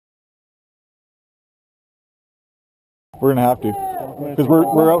We're gonna have to, because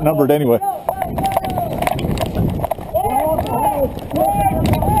we're outnumbered anyway.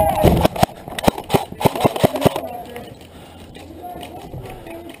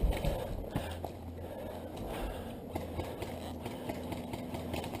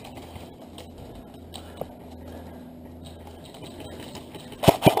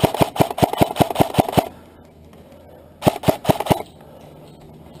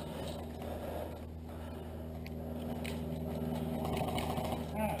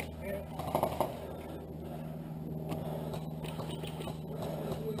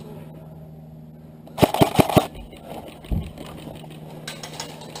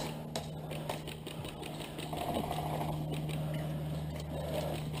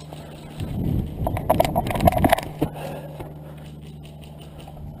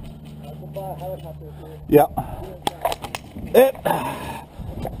 Yeah. It.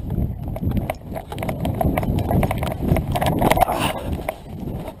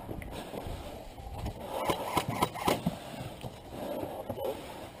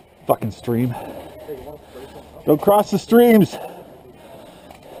 Fucking stream. Don't cross the streams.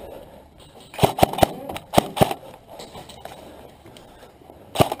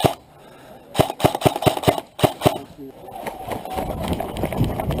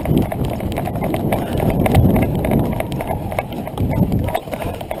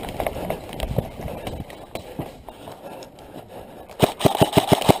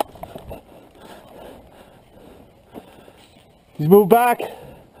 He's moved back. You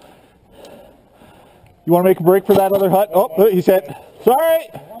want to make a break for that other hut? Oh, he said, sorry.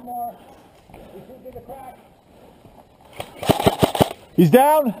 One more. He's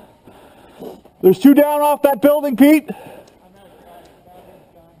down. There's 2 down off that building, Pete.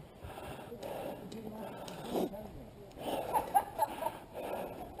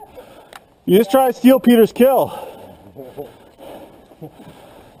 You just try to steal Peter's kill.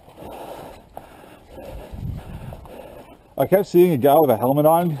 I kept seeing a guy with a helmet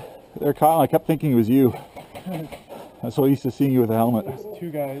on there, Kyle. I kept thinking it was you. That's what I used to seeing you with a helmet. There's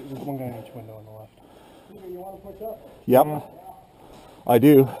 2 guys. There's 1 guy in each window on the left. You want to push up? Yep. Yeah. I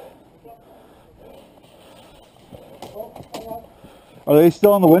do. Are they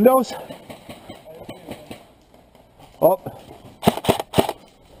still on the windows? Oh.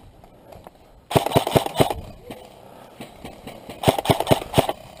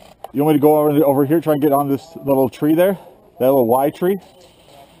 You want me to go over here, try and get on this little tree there? That little Y tree?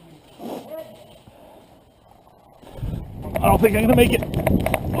 I don't think I'm going to make it.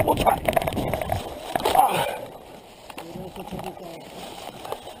 But we'll try. Ah.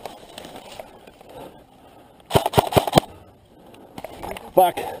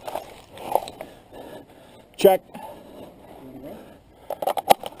 Back. Check.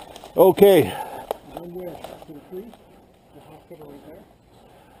 Okay.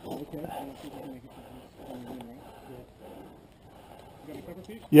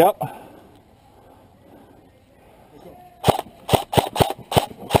 Yep.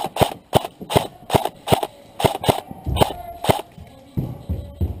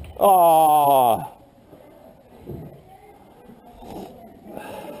 Ah.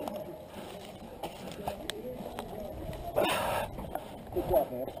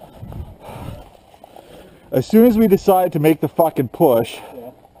 As soon as we decide to make the fucking push,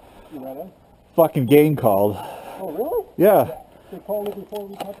 fucking game called. Oh, really? Yeah. They called it before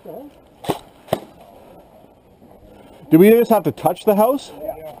we touched the house? Did we just have to touch the house?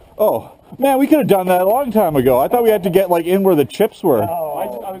 Yeah. Oh, man, we could have done that a long time ago. I thought we had to get like in where the chips were. Oh, I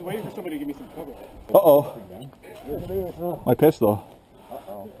was waiting for somebody to give me some cover. Uh-oh. My pistol.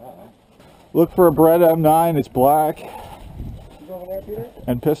 Look for a Beretta M9. It's black. You over there, Peter?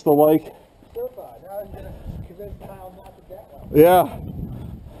 And pistol-like. Now you're going to convince Kyle not to get one. Yeah.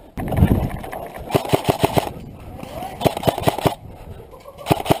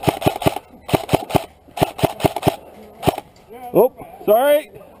 Oh, sorry.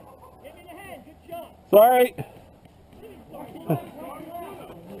 Give me the hand. Good shot. Sorry.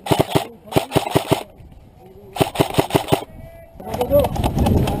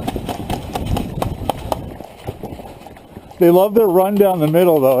 They love their run down the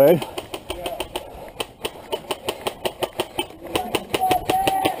middle, though, eh?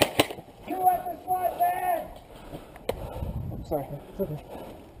 I'm sorry. It's okay.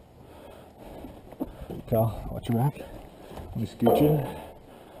 Cal, watch your back. Let me scoot you.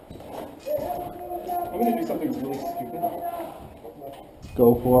 I'm going to do something really stupid.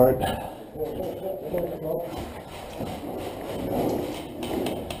 Go for it.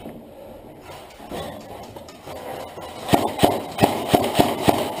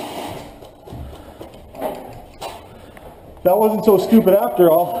 That wasn't so stupid after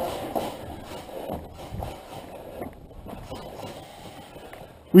all.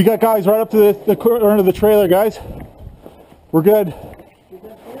 We got guys right up to the corner of the trailer, guys. We're good.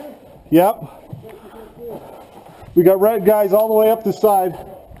 Yep. We got red guys all the way up the side.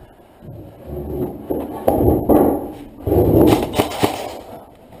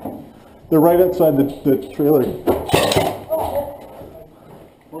 They're right outside the trailer.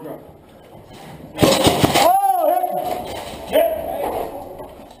 We're good. Oh, hit! Hit!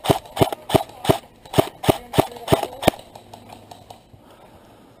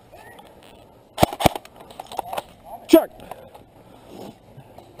 Check.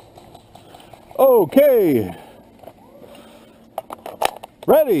 Okay.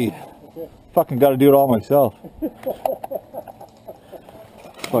 Ready. Fucking got to do it all myself.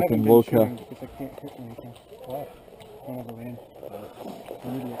 Fucking low cut. Because I can't hit anything. Why? I don't have a range. I'm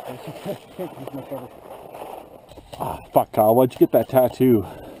an idiot. I can't use my cover. Ah, fuck, Kyle. Why'd you get that tattoo?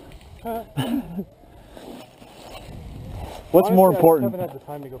 What's Honestly, more I important? haven't had the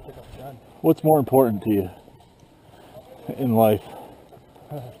time to go pick up a gun. What's more important to you in life?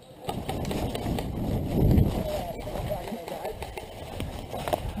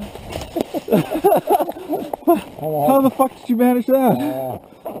 How the fuck did you manage that?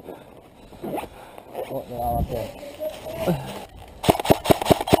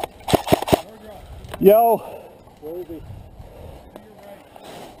 Yo. Where is he?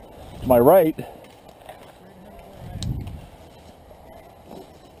 To my right.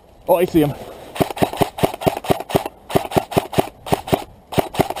 Oh, I see him.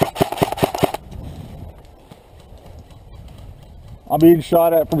 I'm being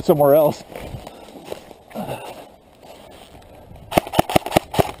shot at from somewhere else.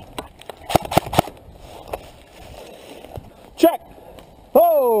 Check.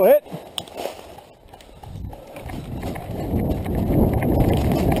 Oh, hit.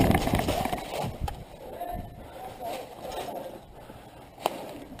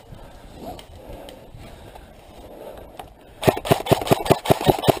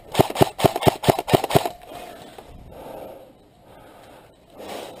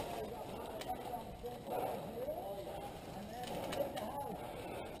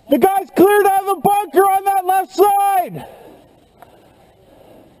 The guy's cleared out of the bunker on that left side!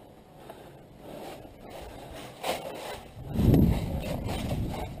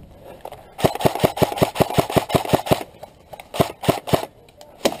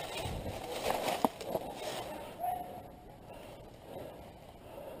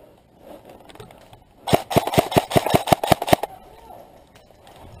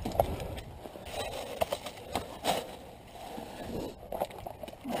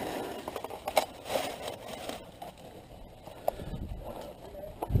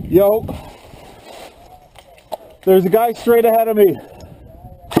 Yo, there's a guy straight ahead of me.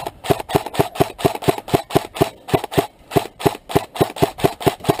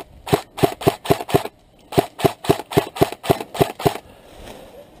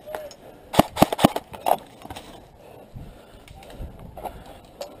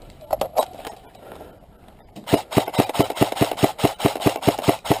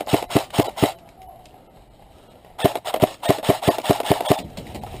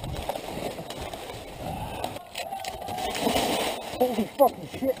 Holy fucking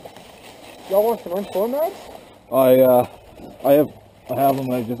shit. Y'all want some M4 mags? I have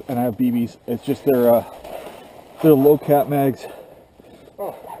them. I have BBs. It's just they're low cap mags.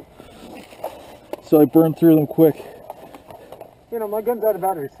 Oh. So I burned through them quick. You know, my gun's out of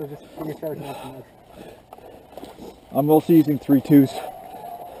battery, so just give me a shot at some mags. I'm also using 3.2s,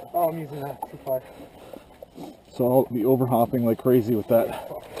 Oh, I'm using that 2.5. so I'll be overhopping like crazy with that.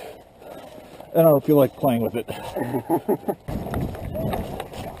 And I don't feel like playing with it.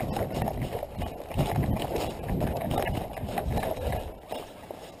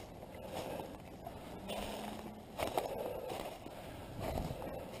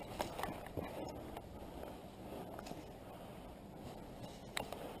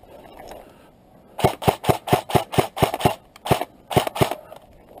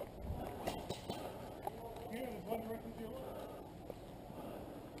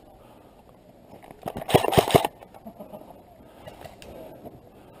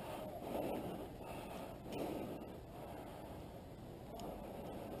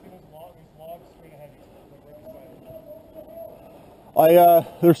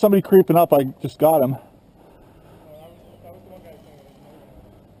 There's somebody creeping up. I just got him.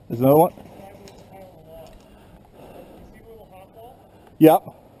 There's another one? Yep.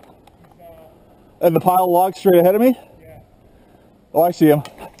 And the pile of logs straight ahead of me? Yeah. Oh, I see him.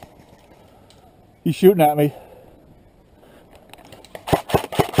 He's shooting at me.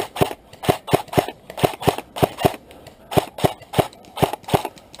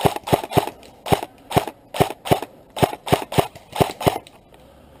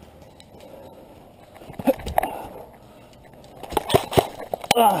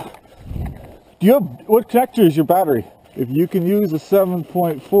 Do you have, what connector is your battery? If you can use a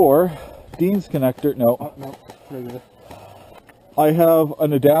 7.4 Dean's connector, no. No, regular. I have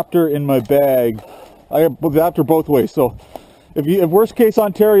an adapter in my bag. I have an adapter both ways, so if worst case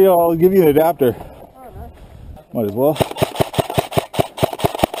Ontario, I'll give you an adapter. Might as well.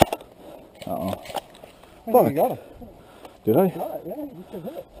 Uh-oh. I think you got him. Did I? Got it, yeah, you should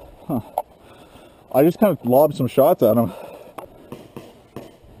hit it. Huh. I just kind of lobbed some shots at him.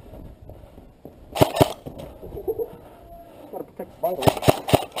 Gotta protect the vital.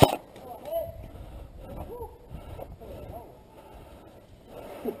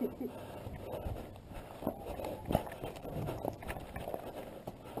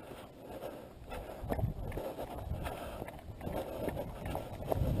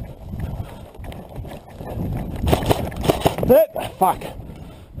 Hit! Fuck.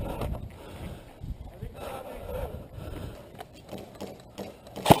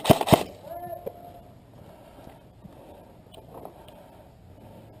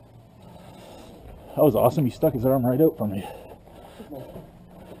 That was awesome. He stuck his arm right out for me.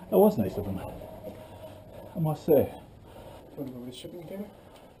 That was nice of him, I must say. Want to go with the shipping container?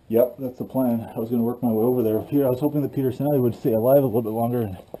 Yep, that's the plan. I was going to work my way over there. Peter, I was hoping that Peter Sinelli would stay alive a little bit longer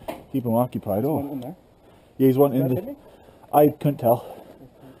and keep him occupied. One in there. Yeah, he's one Did in that the... hit me? I couldn't tell.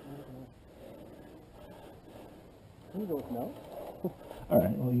 Can you go with no?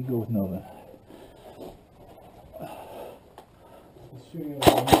 Alright, well, you go with no then. He's shooting it.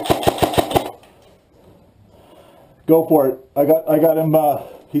 Go for it. I got him,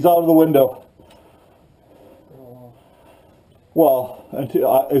 he's out of the window. Well,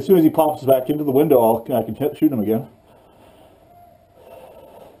 until, as soon as he pops back into the window, I can shoot him again.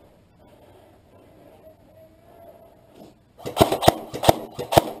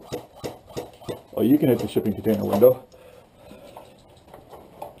 Oh, you can hit the shipping container window.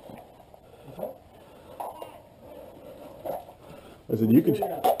 I said you can.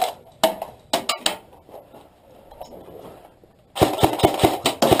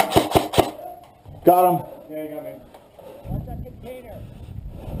 Got him. Yeah, you got me. What's that container?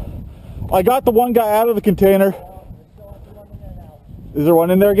 I got the one guy out of the container. There's still one in there now. Is there one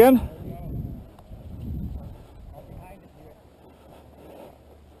in there again? I'm behind it here.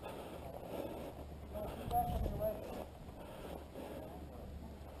 No, keep back on your left.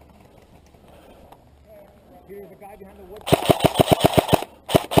 Here's the guy behind the wood.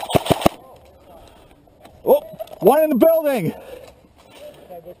 Oh, one in the building.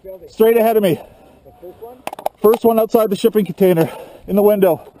 Inside this building. Straight ahead of me. The first one? First one outside the shipping container. In the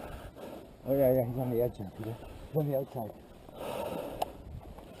window. Oh yeah, he's on the edge there, Peter. He's on the outside.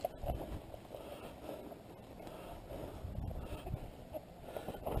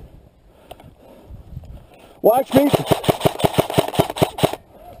 Watch, Pete.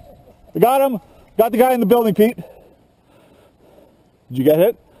 I got him. Got the guy in the building, Pete. Did you get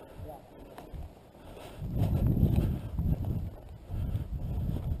hit?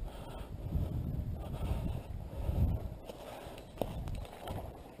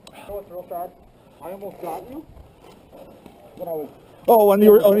 Oh, it's real sad. I almost got you. When I was Oh, when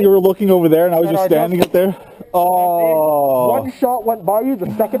you were looking over there and I was just standing up there. Oh. one shot went by you,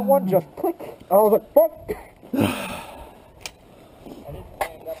 the second one just click. I was like, fuck.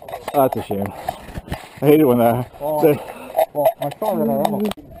 That's a shame. I hate it when that. Well, I saw that I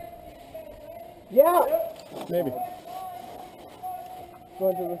almost. Yeah. Maybe. Go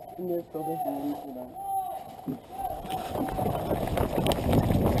into this building.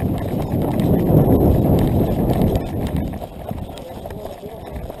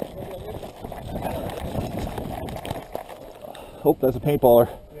 Oh, that's a paintballer.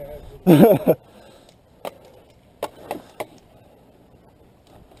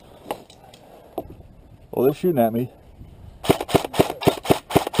 Oh, they're shooting at me.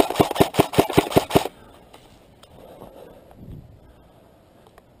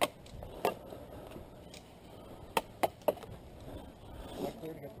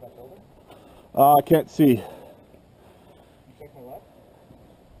 I can't see.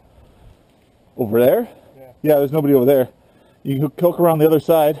 Over there? Yeah, there's nobody over there. You can poke around the other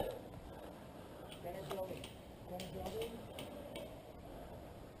side.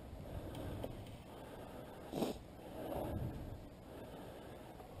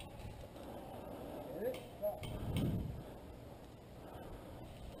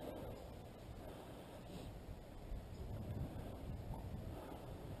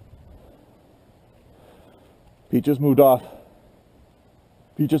 Pete just moved off.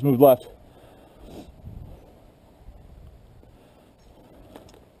 Pete just moved left.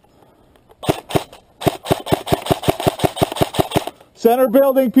 Center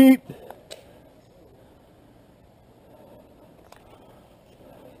building, Pete.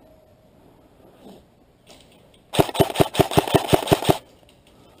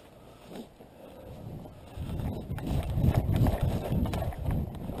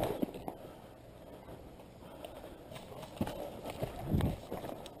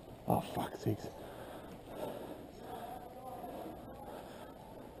 Oh, fuck sakes.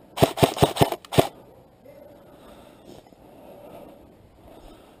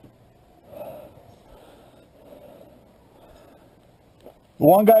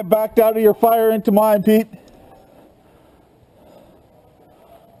 One guy backed out of your fire into mine, Pete.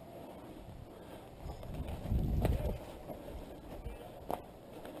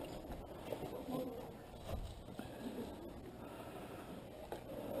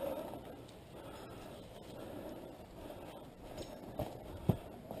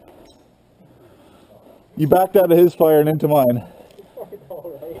 You backed out of his fire and into mine.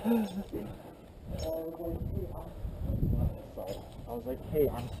 I was like, hey,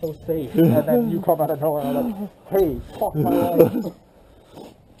 I'm so safe. And then you come out of nowhere and I'm like, hey, fuck my life.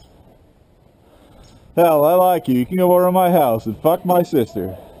 Hell, I like you. You can go over to my house and fuck my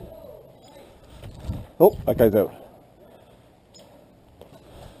sister. Oh, that guy's out.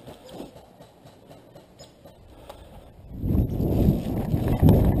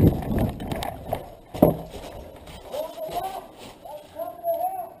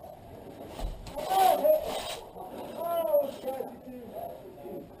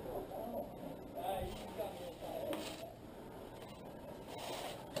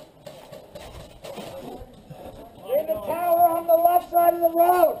 In the tower on the left side of the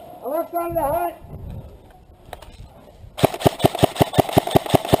road, the left side of the hut.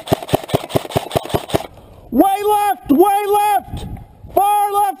 Way left,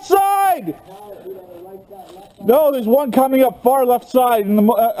 far left side. No, there's one coming up far left side in the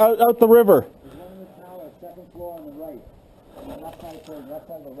out the river. There's one in the tower, second floor on the right. On the left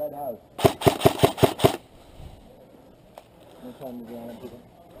side of the red house. No time to go on it.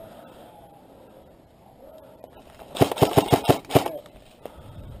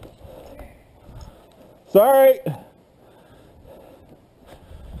 Sorry.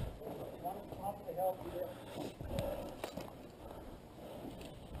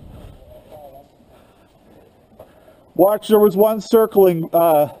 Watch, there was one circling,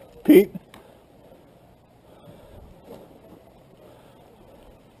 Pete.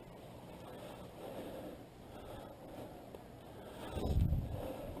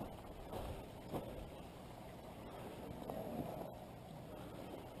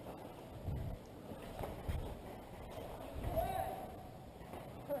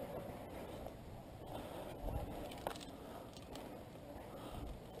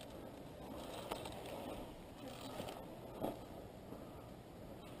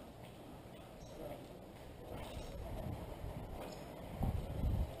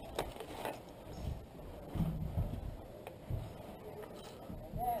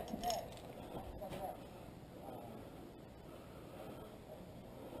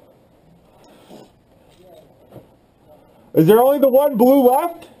 Is there only the one blue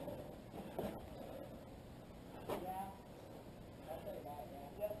left?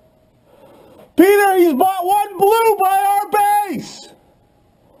 Peter, he's bought one blue by our base!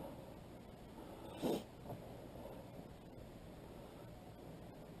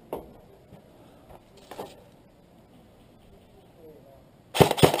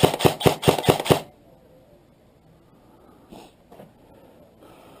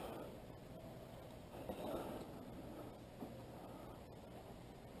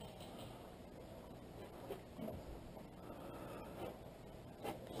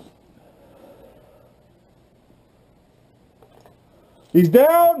 He's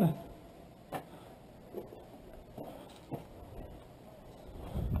down!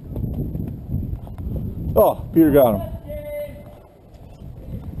 Oh, Peter got him.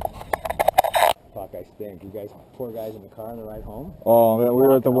 Fuck, I stink. You guys, poor guys in the car on the ride home. Oh, man, we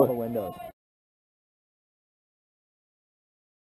were at the all the windows.